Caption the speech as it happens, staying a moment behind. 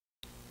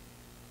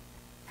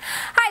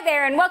Hi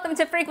there and welcome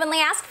to Frequently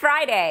Asked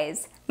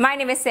Fridays. My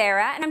name is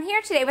Sarah and I'm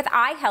here today with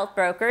iHealth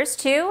Brokers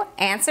to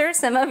answer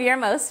some of your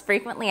most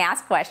frequently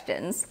asked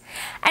questions.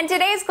 And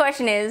today's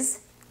question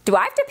is, do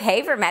I have to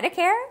pay for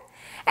Medicare?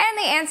 And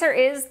the answer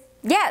is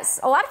yes.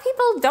 A lot of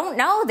people don't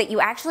know that you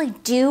actually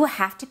do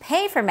have to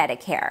pay for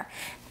Medicare.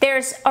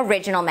 There's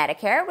Original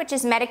Medicare, which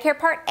is Medicare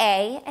Part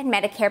A and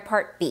Medicare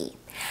Part B.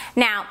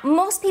 Now,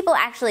 most people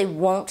actually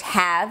won't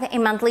have a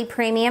monthly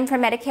premium for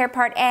Medicare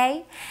Part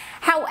A.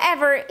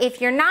 However,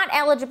 if you're not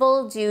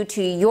eligible due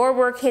to your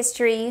work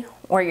history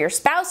or your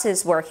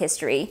spouse's work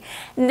history,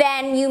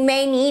 then you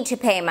may need to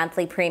pay a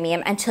monthly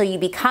premium until you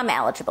become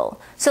eligible.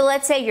 So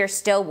let's say you're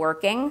still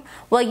working.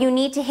 Well, you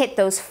need to hit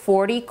those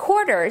 40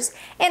 quarters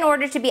in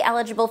order to be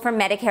eligible for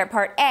Medicare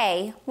Part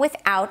A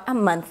without a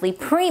monthly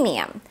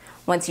premium.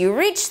 Once you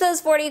reach those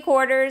 40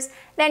 quarters,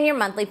 then your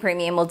monthly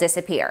premium will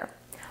disappear.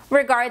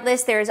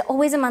 Regardless, there is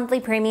always a monthly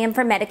premium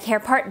for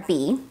Medicare Part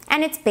B,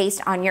 and it's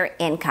based on your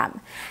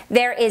income.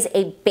 There is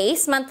a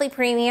base monthly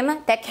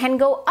premium that can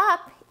go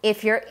up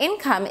if your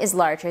income is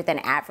larger than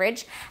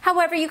average.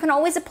 However, you can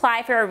always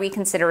apply for a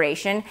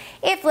reconsideration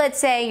if, let's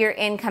say, your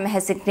income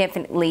has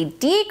significantly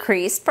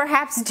decreased,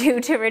 perhaps due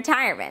to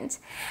retirement.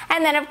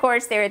 And then, of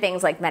course, there are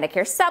things like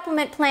Medicare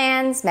supplement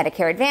plans,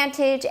 Medicare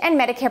Advantage, and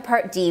Medicare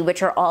Part D,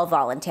 which are all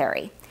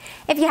voluntary.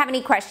 If you have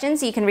any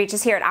questions, you can reach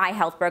us here at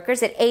iHealth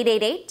Brokers at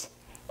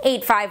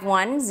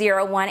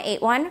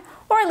 888-851-0181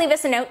 or leave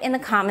us a note in the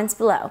comments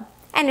below.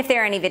 And if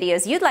there are any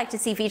videos you'd like to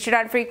see featured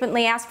on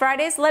Frequently Asked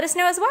Fridays, let us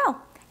know as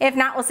well. If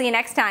not, we'll see you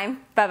next time.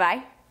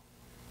 Bye-bye.